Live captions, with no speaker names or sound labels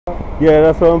Yeah,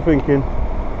 that's what I'm thinking.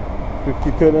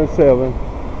 52 and 7.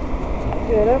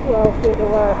 Yeah, that's what I was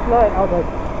thinking last night. I was like,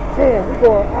 damn, we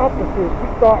going opposite. We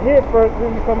start here first,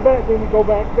 then we come back, then we go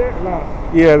back there now.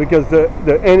 Yeah, because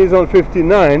the end is on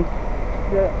 59.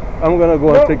 Yeah. I'm gonna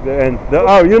go and take the end. The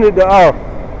hour, you need the hour.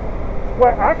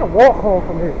 Well, I can walk home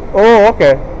from here. Oh,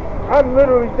 okay. I'm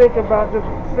literally thinking about just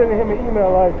sending him an email,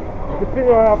 like,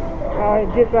 depending on how he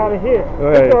gets out of here.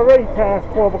 Right. It's already past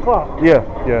 12 o'clock. Yeah,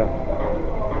 yeah.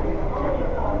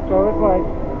 So it's like,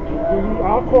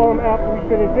 I'll call him after we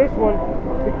finish this one,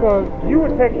 because you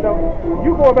would take the,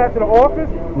 you going back to the office?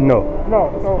 No.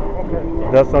 No, so, okay.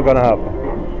 That's not gonna happen.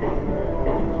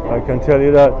 I can tell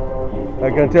you that. I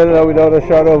can tell you that without a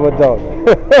shadow of a doubt.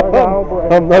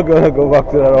 I'm not gonna go back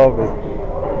to that office.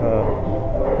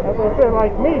 That's what I said,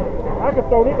 like me, I can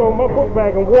throw this on my book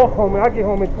bag and walk home, and I get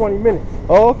home in 20 minutes.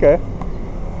 Oh, okay.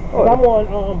 Oh, I'm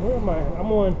on, where am I?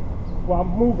 I'm on, well, I'm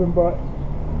moving, but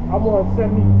I'm on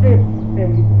 75th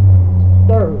and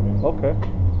 3rd. Okay.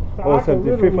 So Oh,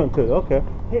 75th and 3rd, okay.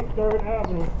 Hit 3rd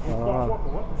Avenue and start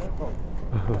walking. What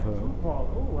the heck?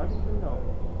 Oh, I didn't even know.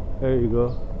 There you go.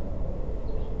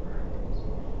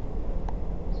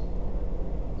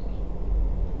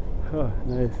 Oh,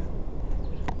 nice.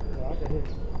 So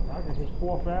I can hit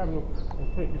 4th Avenue and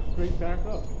take it straight back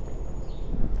up.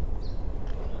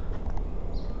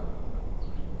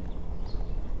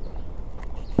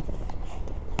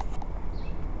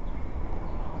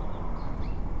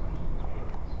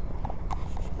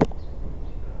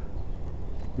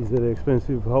 These are the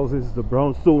expensive houses, the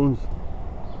brownstones.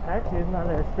 Actually, it's not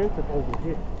that expensive over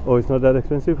here. Oh, it's not that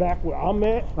expensive? Back where I'm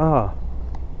at. Ah.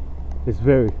 It's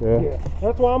very, yeah.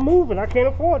 That's why I'm moving. I can't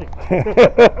afford it.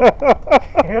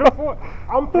 Can't afford it.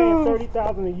 I'm paying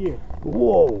 $30,000 a year.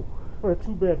 Whoa. For a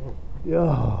 2-bedroom.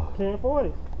 Yeah. Can't afford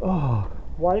it. Oh.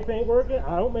 Wife ain't working.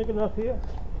 I don't make enough here.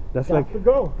 That's Got like to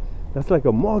go. That's like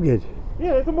a mortgage.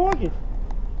 Yeah, it's a mortgage.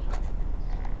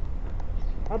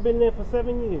 I've been there for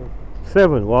 7 years.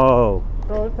 7, wow.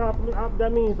 So it's time for me.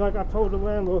 That means, like I told the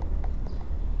landlord,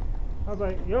 I was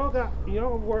like, y'all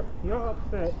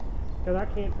upset because I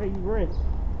can't pay you rent.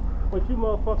 But you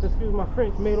motherfuckers, excuse my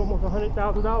French, made almost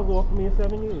 $100,000 off of me in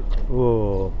 7 years.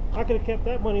 Whoa. I could have kept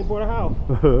that money and bought a house.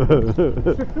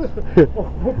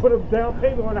 Or put a down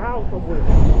payment on a house somewhere.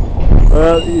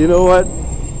 Well, you know what?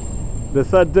 The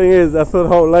sad thing is, that's not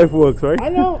how life works, right? I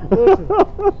know. Listen,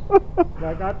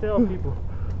 like I tell people,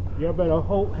 you better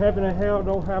hope heaven and hell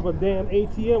don't have a damn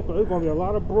ATM, because there's going to be a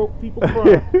lot of broke people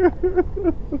crying.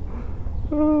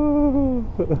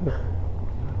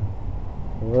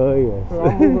 Oh, yes. So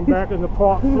I'm moving back in the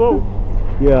Park Slope.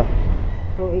 Yeah.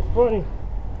 So it's funny,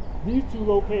 these two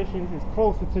locations is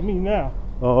closer to me now.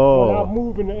 Oh. When I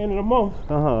move in the end of the month,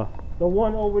 the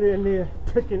one over there near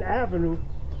Pitkin Avenue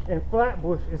and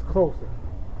Flatbush is closer.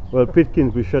 Well,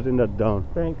 Pitkins, we're shutting that down.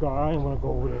 Thank God, I ain't want to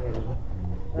go over there anyway.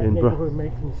 That In neighborhood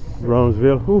makes me sick.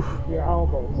 Brownsville. Oof. Yeah, I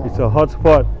don't go. It's a hot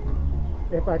spot.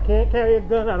 If I can't carry a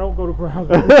gun, I don't go to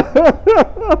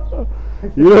Brownsville.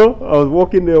 You know, I was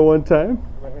walking there one time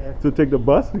to take the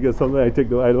bus, because sometimes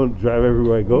I don't drive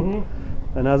everywhere I go.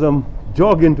 And as I'm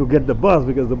jogging to get the bus,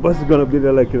 because the bus is going to be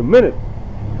there like in a minute,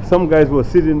 some guys were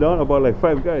sitting down, about like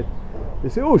 5 guys. They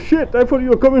say, "Oh shit, I thought you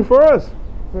were coming for us."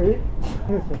 See?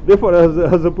 They thought I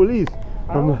was the police.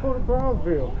 I don't go to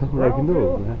Brownsville. I'm like,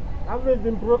 no, man. I've lived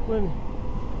in Brooklyn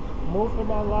most of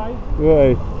my life.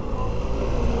 Right.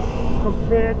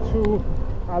 Compared to,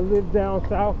 I lived down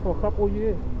south for a couple of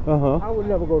years. I would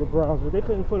never go to Brownsville. They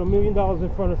couldn't put $1 million in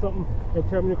front of something and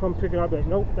tell me to come pick it up. I'd be like,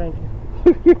 nope, thank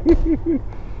you.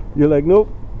 You're like, nope.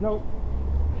 Nope.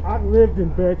 I've lived in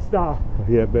Bed-Stuy.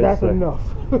 Yeah, Bed-Stuy. That's enough.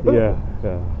 Yeah,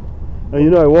 yeah. And you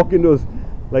know, I walk in those,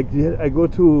 like, I go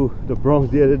to the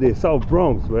Bronx the other day, South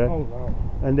Bronx, right? Oh, no.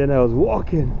 And then I was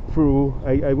walking through,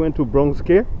 I went to Bronx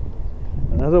Care,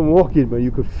 and as I'm walking, man, you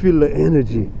could feel the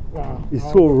energy. It's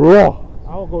so raw.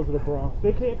 I don't go to the Bronx.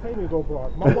 They can't pay me to go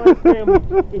Bronx. My wife's family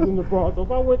is in the Bronx. So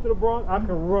if I went to the Bronx, I could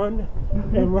run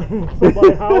and run into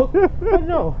somebody's house. But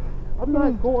no, I'm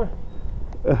not going.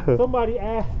 Somebody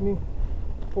asked me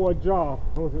for a job.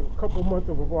 It was a couple months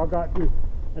before I got through.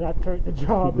 And I turned the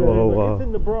job down. Oh, Like, wow. it's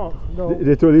in the Bronx. No.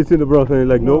 They told you it's in the Bronx, and you're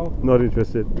like, No. nope, not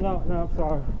interested. No, I'm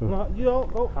sorry. No, you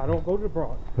don't go. I don't go to the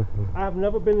Bronx. I've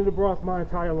never been to the Bronx my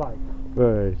entire life.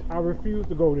 Right. I refuse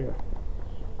to go there.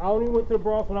 I only went to the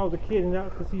Bronx when I was a kid, and that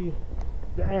was to see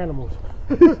the animals.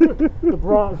 The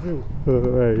Bronx Zoo.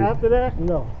 Right. After that,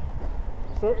 no.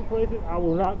 Certain places I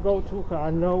will not go to because I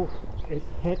know it's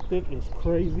hectic, it's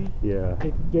crazy,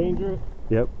 it's dangerous.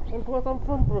 Yep. And plus, I'm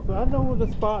from Brooklyn. I know where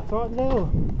the spots are now.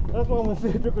 That's why when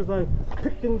Cedric was like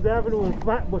Pickens Avenue and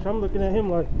Flatbush, I'm looking at him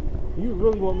like, You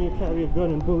really want me to carry a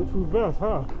gun and bulletproof vest,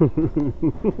 huh?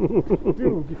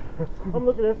 Dude, I'm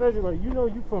looking at that like, you know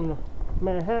you from the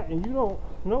Manhattan, you don't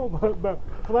know about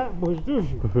Flatbush, do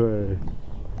you? Right.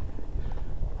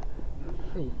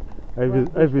 Shoot.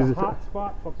 I visit. A hot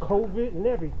spot for COVID and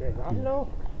everything. I know.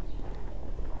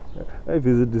 I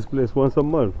visit this place once a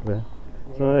month, man.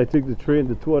 So I take the train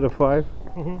to 2 out of 5.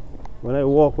 When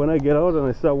I get out and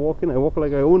I start walking, I walk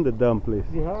like I own the damn place.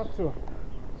 You have to.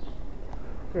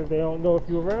 Because they don't know if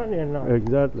you're around there or not.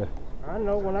 Exactly. I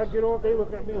know when I get off, they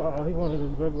look at me like, oh, he one of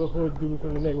those regular hood dudes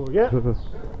from the neighborhood. Yep.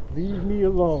 Leave me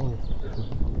alone.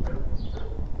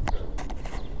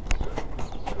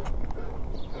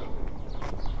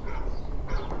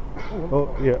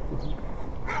 Oh, yeah.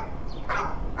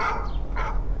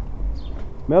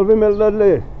 Melvin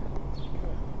Dudley.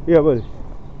 Yeah, buddy.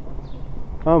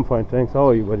 I'm fine, thanks. How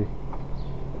are you, buddy?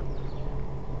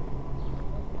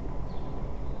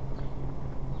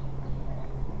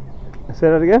 Say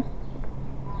that again?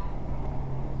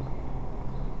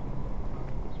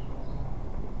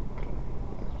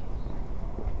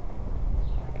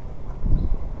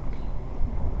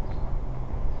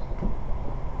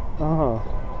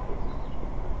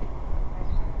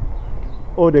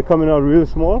 Oh, they're coming out real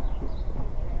small?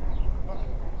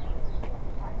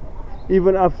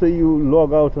 Even after you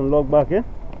log out and log back in?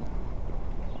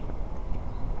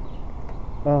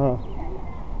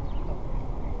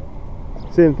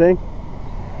 Same thing?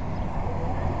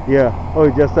 Yeah. Oh,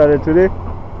 it just started today?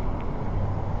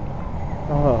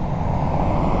 Oh.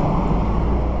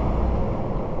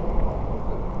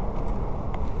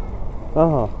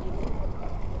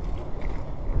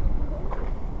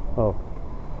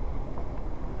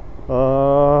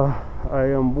 I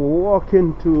am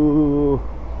walking to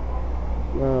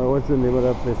what's the name of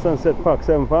that place? Sunset Park,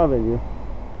 7th Avenue.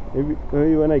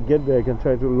 Maybe when I get there I can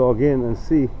try to log in and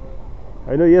see.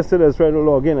 I know yesterday I was trying to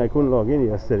log in, I couldn't log in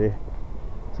yesterday.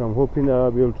 So I'm hoping that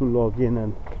I'll be able to log in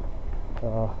and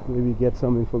maybe get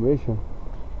some information.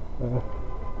 I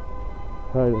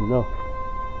don't know.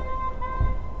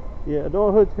 Yeah,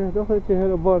 don't hurt your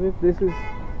head about it. This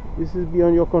is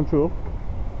beyond your control.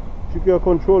 If you can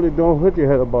control it, don't hurt your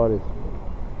head about it.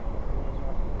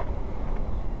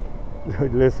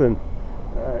 Listen,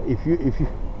 if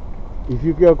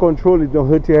you can control it, don't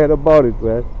hurt your head about it,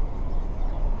 right?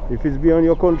 If it's beyond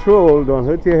your control, don't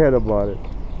hurt your head about it.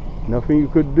 Nothing you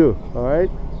could do, alright?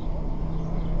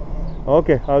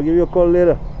 Okay, I'll give you a call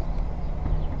later.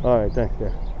 Alright, thanks,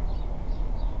 yeah.